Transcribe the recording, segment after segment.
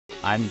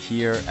I'm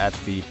here at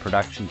the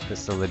production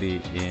facility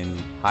in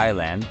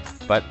Thailand,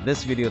 but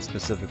this video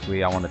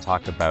specifically I want to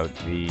talk about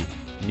the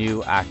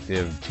new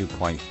Active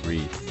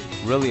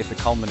 2.3. Really, it's a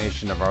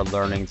culmination of our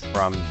learnings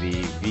from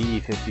the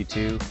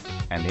VE52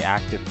 and the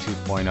Active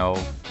 2.0,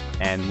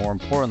 and more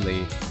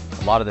importantly,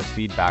 a lot of the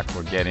feedback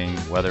we're getting,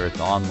 whether it's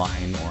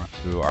online or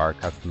through our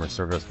customer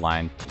service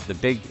line. The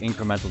big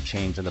incremental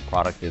change in the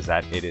product is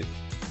that it is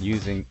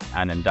using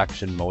an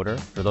induction motor.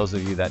 For those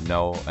of you that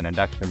know, an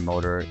induction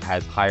motor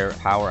has higher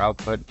power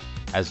output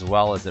as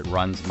well as it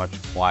runs much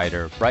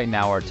quieter. Right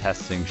now our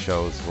testing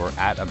shows we're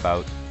at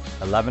about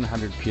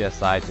 1100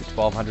 psi to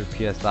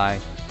 1200 psi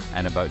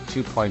and about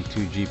 2.2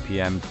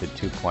 GPM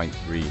to 2.3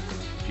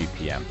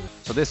 GPM.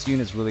 So this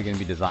unit is really going to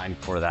be designed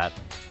for that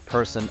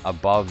person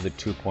above the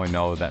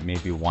 2.0 that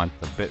maybe wants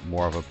a bit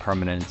more of a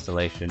permanent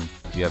installation.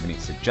 If you have any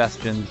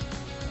suggestions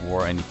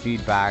or any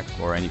feedback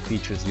or any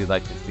features you'd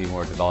like to see when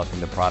we're developing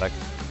the product,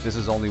 this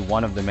is only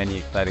one of the many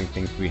exciting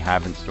things we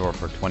have in store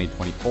for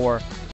 2024.